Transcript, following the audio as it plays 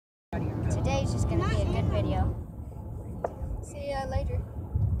today's just gonna be a good video. See ya later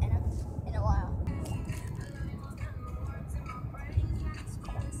in a while.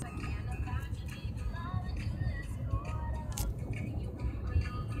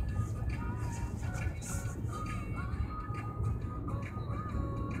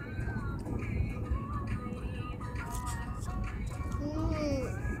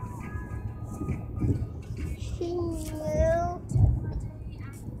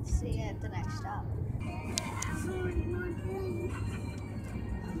 See you at the next stop.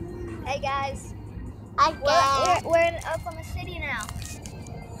 Hey guys, we're in Oklahoma City now.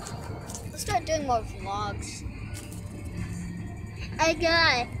 Let's start doing more vlogs. Hey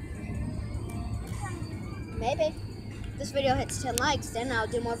guys, maybe if this video hits 10 likes, then I'll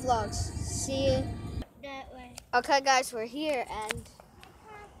do more vlogs. See you that way. Okay guys, we're here and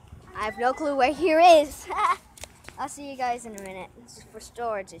I have no clue where here is. I'll see you guys in a minute. It's for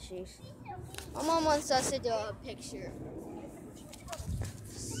storage issues. My mom wants us to do a picture.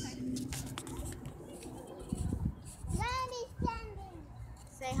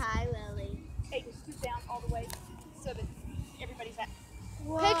 Say hi, Lily. Hey, just scoot down all the way so that everybody's at.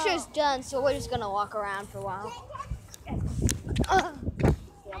 Whoa. Picture's done, so we're just gonna walk around for a while. Yeah, go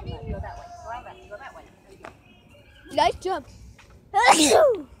that way. Go that way. There you go. Nice jump. Hey,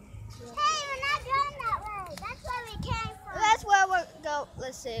 we're not going that way. That's where we came from. That's where we're go.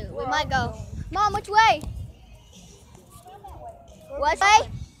 Let's see. We might go. Mom, which way? What way?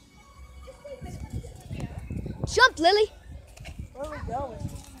 Jump, Lily. Where are we going?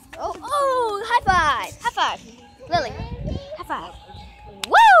 Oh, high five. High five. Lily, high five.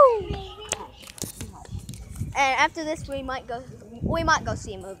 Woo! And after this, we might go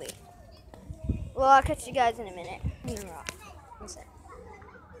see a movie. Well, I'll catch you guys in a minute.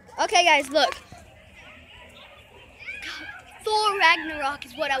 Okay, guys, look. Thor Ragnarok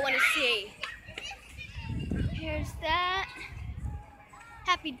is what I want to see. Here's that.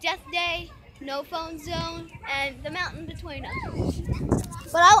 Happy Death Day, no phone zone, and the mountain between us.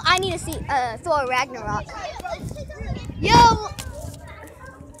 But I need to see Thor Ragnarok. Yo!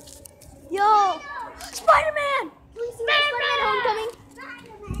 Spider-Man! Spider-Man Homecoming!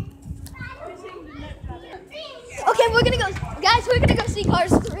 Okay, we're gonna go see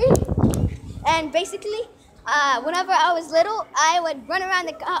Cars 3. And basically, whenever I was little, I would run around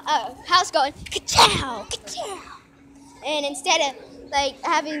the house going, ka-chow, ka-chow. And instead of like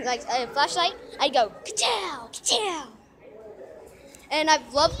having like a flashlight, I'd go, ka-chow, ka-chow. And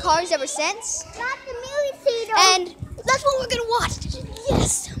I've loved Cars ever since. Got the movie theater. And that's what we're gonna watch.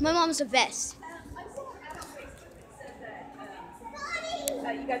 Yes, my mom's the best.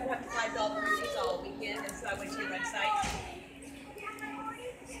 You guys have to find all the movies all weekend, and so I went to your website.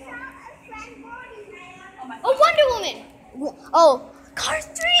 Oh, Wonder Woman! Oh, Cars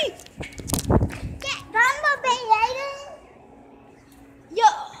 3! Yeah, Bumblebee later. Yo,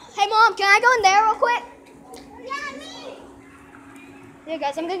 hey Mom, can I go in there real quick? Yeah, me. Yeah,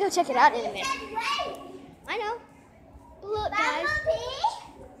 guys, I'm gonna go check it out in a minute. Wait. I know. Look, guys.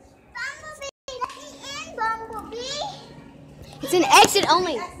 Bumblebee. It's an exit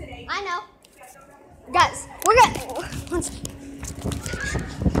only. I know. Guys, we're gonna.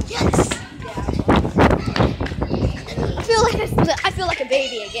 Yes. I feel like a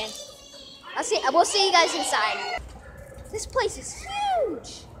baby again. We'll see you guys inside. This place is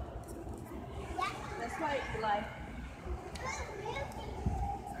huge. That's right, Eli.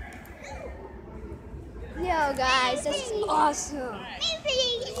 Yo, guys, this is awesome.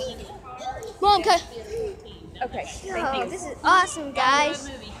 Mom, Okay, yo, this is awesome, guys.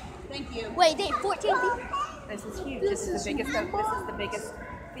 Thank you. Wait, they 14 people. This is huge. This is the biggest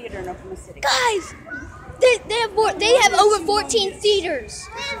theater in Oklahoma City. Guys, they have over 14 theaters.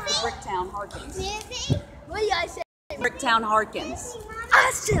 This is the Bricktown Harkins. What do you guys say? Bricktown Harkins.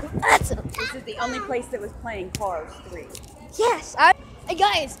 Awesome. This is the only place that was playing Cars 3. Yes. Hey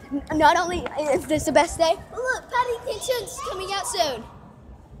guys, not only is this the best day, but look, Paddington's coming out soon.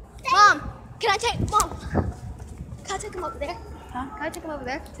 Mom, can I take him over there? Huh? Can I take him over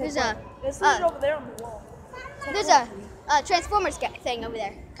there? There's over there on the wall. There's a Transformers thing over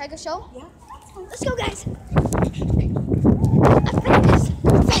there. Can I go show him? Yeah. Let's go, guys. I'm famous.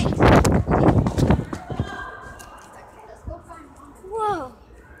 Whoa.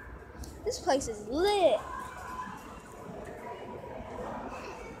 This place is lit.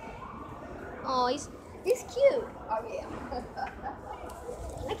 Oh, he's cute. Oh yeah.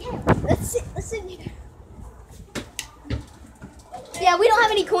 I can't. Let's sit here. Yeah, we don't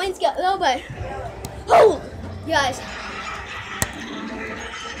have any coins yet, though, but oh, you guys.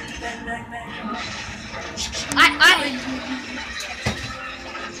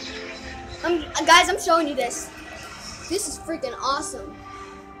 Guys, I'm showing you this. This is freaking awesome.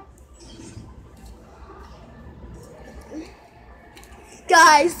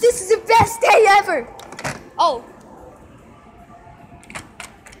 Guys, this is the best day ever. Oh.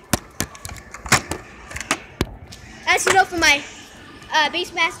 As you know from my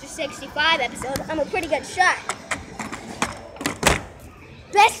Beastmaster 65 episode, I'm a pretty good shot.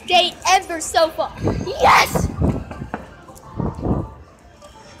 Best day ever so far. Yes!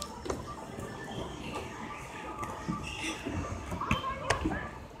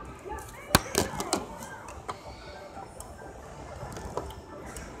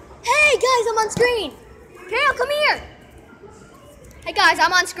 Hey guys, I'm on screen. Carol, come here. Hey guys,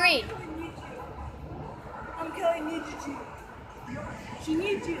 I'm on screen. Kelly needs you. She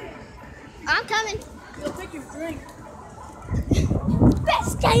needs you. I'm coming. You'll take your drink.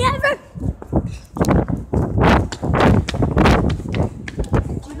 Best day ever.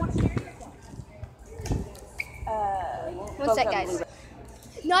 One sec, guys.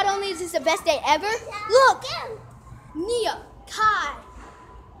 Not only is this the best day ever, look, Nia, Kai,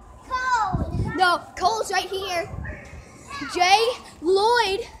 Cole. no, Cole's right here, Jay,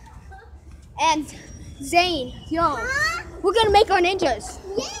 Lloyd, and Zane. Yo, Huh? we're gonna make our ninjas.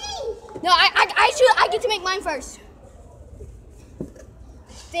 Yay! No, I get to make mine first.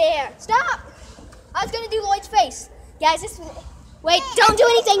 There, stop. I was gonna do Lloyd's face. Guys, wait, don't do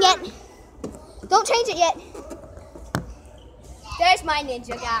anything yet. Don't change it yet. There's my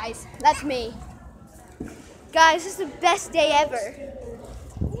ninja, guys. That's me. Guys, this is the best day ever.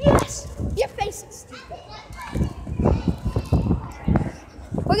 Yes, your face is stupid.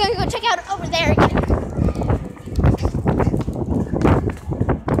 We're gonna go check out over there again.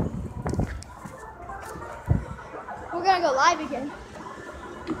 We're gonna go live again.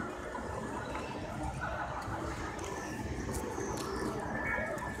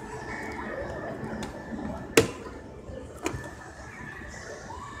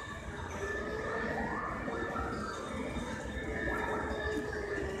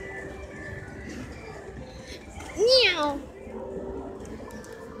 Meow.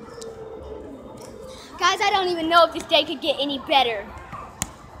 Guys, I don't even know if this day could get any better.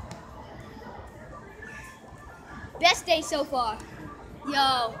 Best day so far.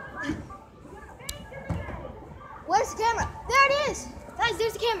 Yo. Where's the camera? There it is. Guys,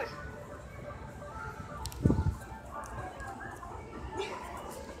 there's the camera.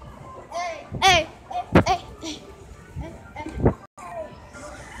 Hey.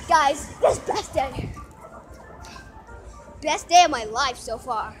 Guys, this is best day. Best day of my life so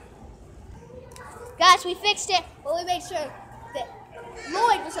far. Guys, we fixed it, but we made sure that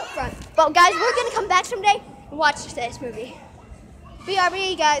Lloyd was up front. But guys, we're gonna come back someday and watch this movie.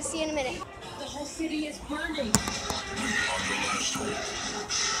 BRB, guys, see you in a minute. The whole city is burning.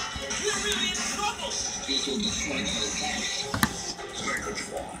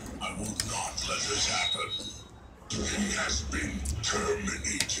 Megatron, I will not let this happen. He has been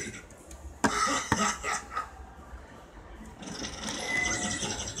terminated.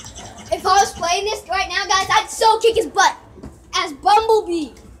 If I was playing this right now, guys, I'd so kick his butt as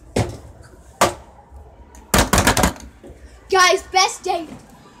Bumblebee. Guys, best day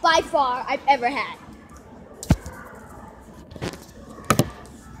by far I've ever had.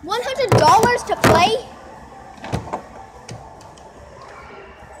 $100 to play?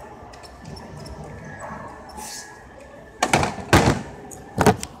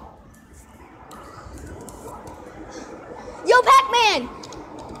 Yo, Pac-Man!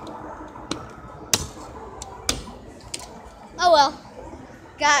 Oh well,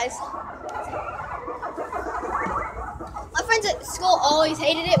 guys. My friends at school always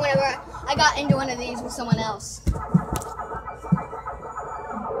hated it whenever I got into one of these with someone else.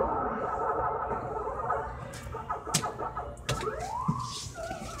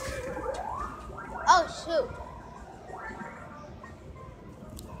 Oh shoot.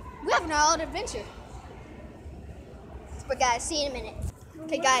 We're having our own adventure. But guys, see you in a minute.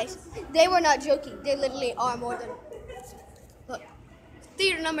 Okay guys, they were not joking. They literally are more than... Look,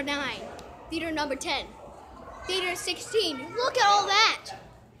 theater number 9, theater number 10, theater 16. Look at all that.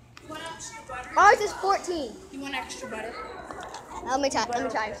 You want extra butter? Ours is 14. You want extra butter? Let me try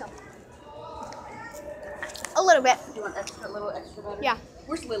some. A little bit. You want a little extra butter? Yeah.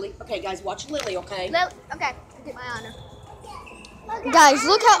 Where's Lily? Okay, guys, watch Lily, okay? Okay, get my honor. Guys,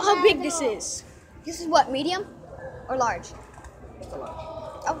 look how big this is. This is what, medium or large? It's a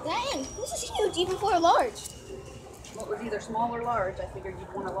lot. Oh dang, this is huge even for a large. Well, it was either small or large. I figured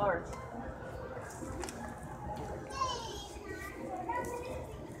you'd want a large.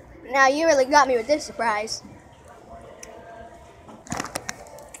 Now you really got me with this surprise.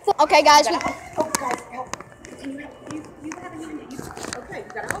 Okay, guys. Oh, guys, help. You haven't even. Okay,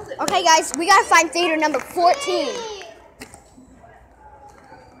 you gotta hold it. Okay, guys, we gotta find theater number 14.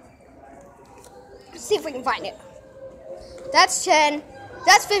 Let's see if we can find it. That's 10.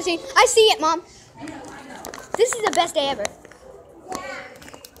 That's 15. I see it, Mom. This is the best day ever.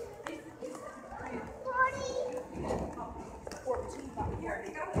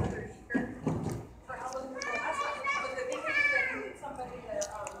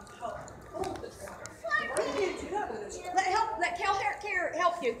 Let Cal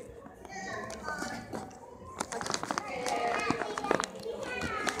help you.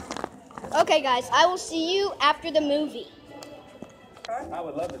 Okay, guys, I will see you after the movie. I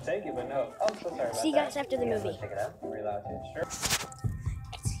would love to take it, but no. Oh, so sorry about See you that. guys after the Yeah, movie. let's Take it out. Are we allowed to? Sure.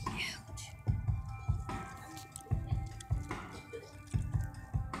 It's huge.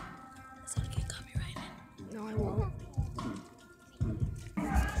 So get copyrighted. No, I won't.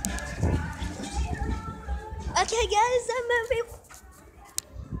 Okay, guys,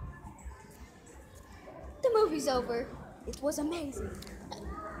 the movie's over. It was amazing.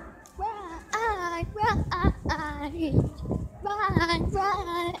 Right.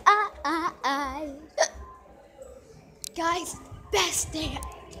 Guys, best day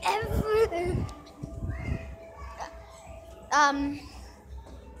ever.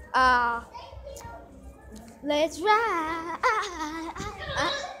 Let's ride.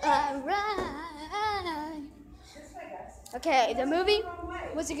 Okay, the movie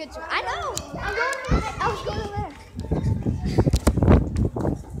was a good one. I know. I was going there.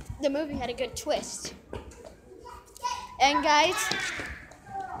 The movie had a good twist. And guys,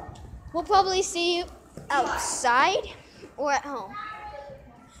 we'll probably see you outside or at home.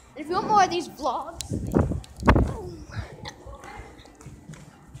 If you want more of these vlogs,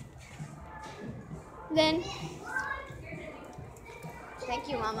 then thank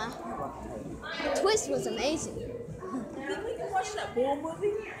you, Mama. The twist was amazing. Think we can watch that bull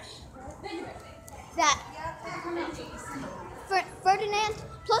movie? That Ferdinand.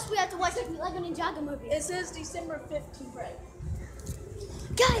 Plus, we have to watch the Lego Ninjago movie. It says December 15th, right?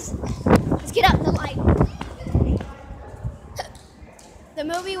 Guys, let's get out in the light. The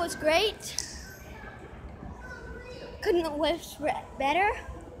movie was great. Couldn't wish better.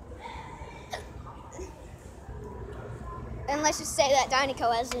 And let's just say that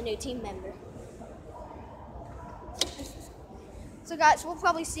Dinoco has a new team member. So guys, we'll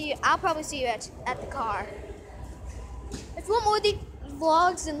probably see you. I'll probably see you at the car. If you want more of these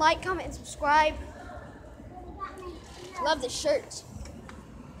vlogs, then like, comment, and subscribe. Love the shirt.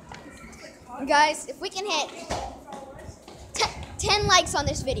 Guys, if we can hit 10 likes on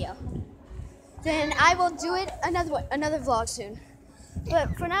this video, then I will do it another vlog soon.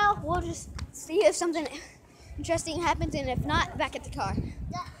 But for now, we'll just see if something interesting happens, and if not, back at the car.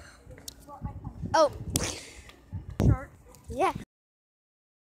 Oh, Shirt. yeah.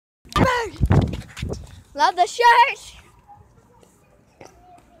 Love the shirt.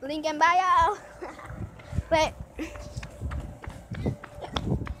 Link in bio. But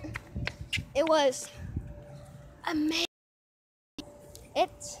it was amazing.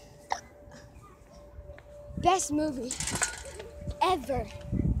 It's best movie ever.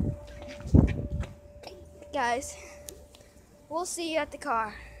 Guys, we'll see you at the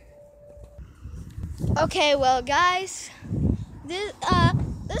car. Okay, well guys,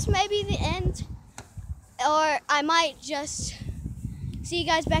 this may be the end, or I might just see you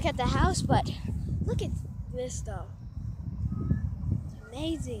guys back at the house, but look at this though. It's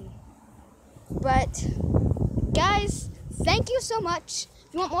amazing. But guys, thank you so much.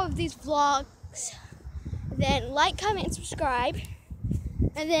 If you want more of these vlogs, then like, comment, and subscribe,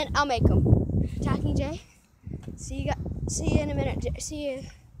 and then I'll make them. Talking Jay. See you in a minute. See you in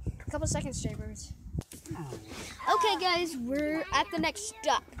a couple seconds, Jaybirds. Okay, guys, we're at the next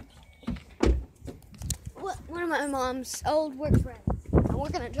stop. One of my mom's old work friends, and we're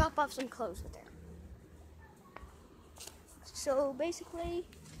gonna drop off some clothes with her. So basically,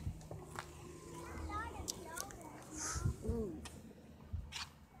 ooh,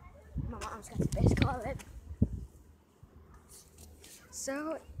 my mom's got the best car ever.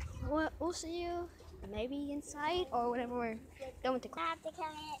 So we'll see you maybe inside or whenever we're done with the class.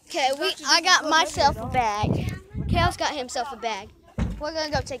 Okay, I got myself a bag. Kale's got himself a bag. We're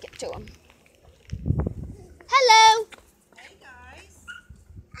gonna go take it to him. Hello. Hey guys.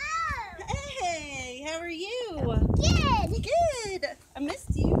 Oh, Hey, how are you? good. Good. I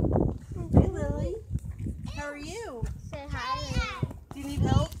missed you. Hey Lily. How are you? Say hi. Do you need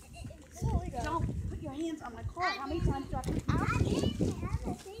help? Don't put your hands on my car. How many times do I have to I haven't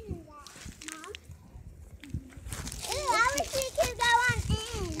seen that, Mom. Ooh, I wish we could go on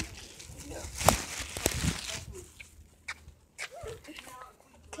in.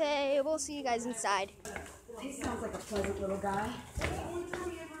 Okay, we'll see you guys inside. He sounds like a pleasant little guy.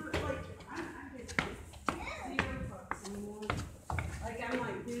 Like, I'm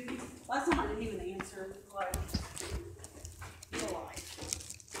like, dude, last time I didn't even answer. Like, you're alive.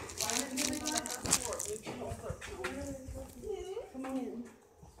 Come on in.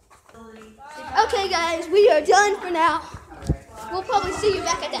 Okay, guys, we are done for now. We'll probably see you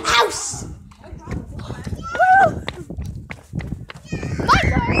back at the house. Woo! My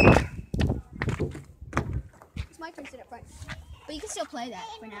turn. It's my turn to sit up front, but you can still play that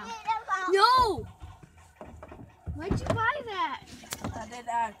for now. No. Why'd you buy that? I did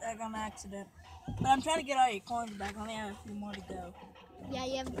that on accident. But I'm trying to get all your coins back. I only have a few more to go. Yeah,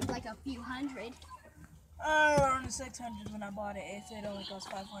 you have like a few hundred. Around 600 when I bought it. It said it only cost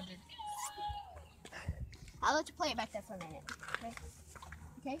 500. I'll let you play it back there for a minute. Okay?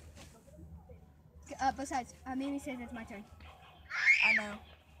 Okay? Besides, Mimi says it's my turn. I know.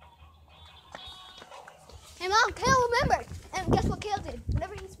 Hey, Mom, Kale remembered. And guess what Kale did?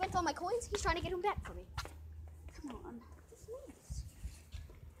 Whenever he spent all my coins, he's trying to get them back for me. Come on.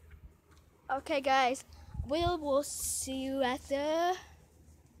 Okay, guys. We'll see you at the...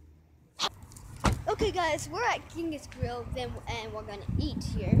 Okay, guys. We're at Genghis Grill, and we're going to eat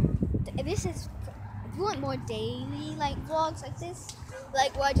here. This is... If you want more daily vlogs like this,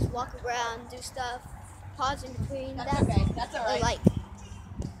 like where I just walk around, do stuff, pause in between. That's okay. That's all right.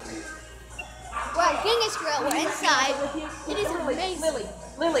 We're at Genghis Grill. We're inside. It is amazing.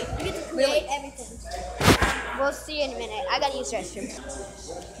 Lily. You get to create everything. We'll see you in a minute. I gotta use the restroom.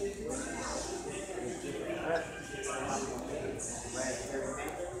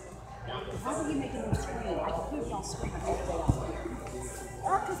 How are you making them scream? I can hear y'all screaming all the way out here.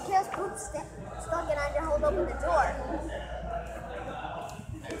 Oh, because Kale's food's stuck and I had to hold open the door.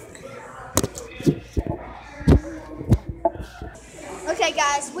 Okay,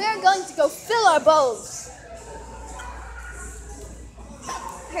 guys, we're going to go fill our bowls.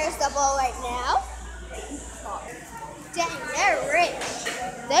 Here's the bowl right now. Dang, they're rich.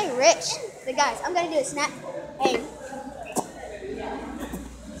 They're rich. So, guys, I'm going to do a snack. Hey.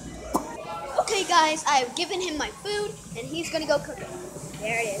 Okay, guys, I've given him my food, and he's going to go cook it.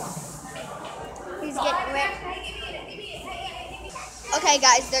 There it is. He's getting ready. Okay,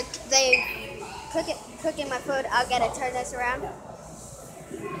 guys, they cooking my food. I'll get to turn this around.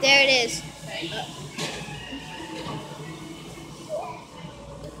 There it is.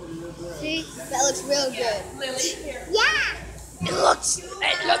 See, that looks real good. Yeah. It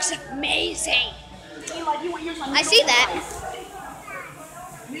looks amazing. I see that.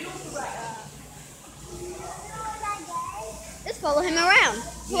 Just follow him around,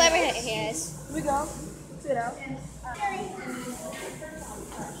 whoever he is. Here we go. Sit out.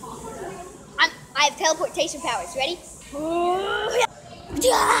 I have teleportation powers. Ready?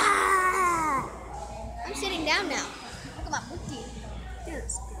 I'm sitting down now. Look at my booty.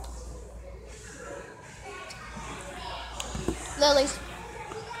 Lilies.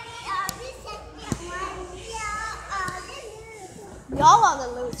 Y'all are the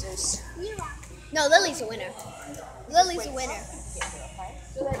losers. No, Lily's the winner. Lily's the winner.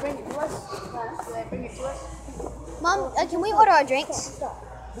 Do they bring it to us? Do they bring it to us? Mom, can we order our drinks?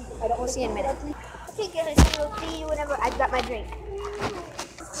 We'll see in a minute. Okay, guys, we'll see you whenever I've got my drink.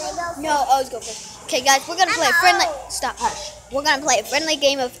 No, always go first. Okay, guys, we're gonna play a friendly. Stop, hush. We're gonna play a friendly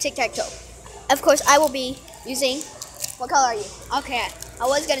game of tic-tac-toe. Of course, I will be using. What color are you? Okay, I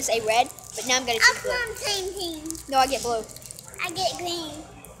was gonna say red, but now I'm gonna choose blue. I'm same team. No, I get blue. I get green.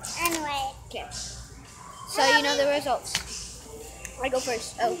 Anyway. Okay. So you know the results. I go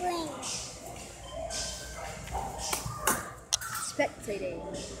first. Oh. Green. Spectating.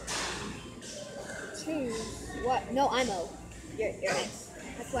 Choose what? No, I'm O. You're X.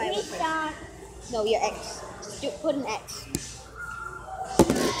 That's why I went first. Restart. No, you're X. Just put an X.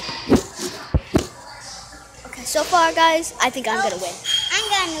 Okay, so far, guys, I think I'm gonna win. I'm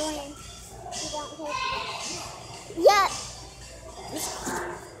gonna win. You don't take it. Yeah.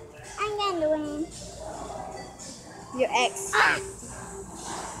 I'm gonna win. You're X.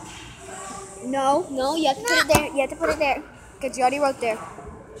 No, you have to put it there. You have to put it there. Because you already wrote there.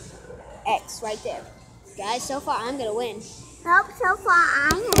 X right there. Guys, so far I'm gonna win. Nope, so far I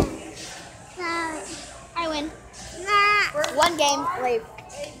am. So, I win. nah. One game, leave.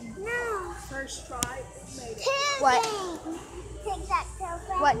 No. First try, made it. Two What? games.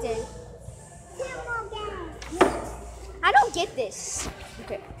 Tic-tac-toe. What did? 2 more games. I don't get this.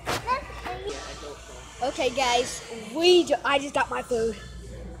 Okay. Let's Okay, guys, I just got my food.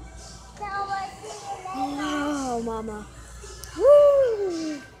 So we'll see you later. Oh, mama.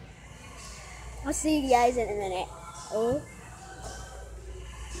 Woo. I'll see you guys in a minute. Oh.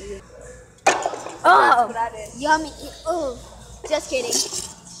 Oh, what I did. yummy. Oh, just kidding.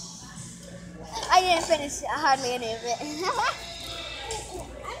 I didn't finish hardly any of it.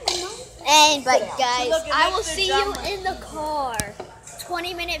 But guys, Look, it I will makes the see you drummer. in the car.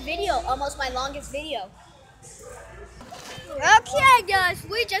 20-minute video, almost my longest video. Okay, guys,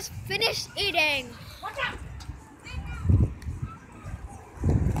 we just finished eating.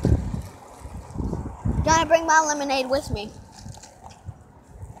 Gotta bring my lemonade with me.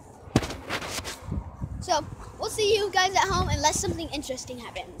 So, we'll see you guys at home unless something interesting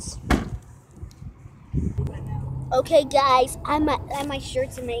happens. Okay, guys, my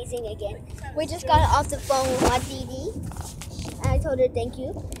shirt's amazing again. We just got off the phone with my Didi, and I told her thank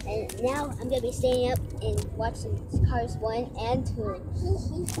you. And now I'm gonna be staying up and watching Cars 1 and 2.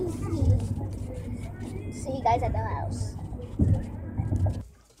 See you guys at the house.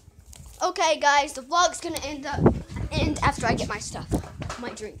 Okay, guys, the vlog's gonna end after I get my stuff, my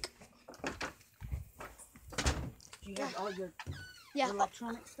drink. Do you have all your Yeah.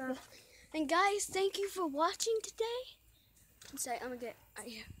 electronic stuff? And guys, thank you for watching today. Inside, I'm gonna get right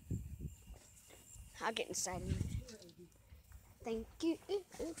here. I'll get inside in a minute. Thank you.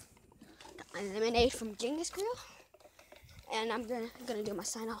 Got my lemonade from Genghis Grill. And I'm gonna do my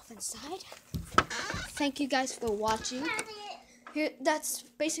sign off inside. Thank you guys for watching. Here, that's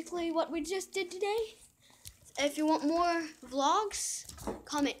basically what we just did today. If you want more vlogs,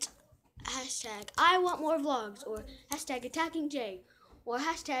 comment hashtag I want more vlogs or hashtag attacking Jay or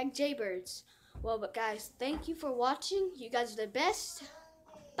hashtag Jaybirds. Well, but guys, thank you for watching. You guys are the best.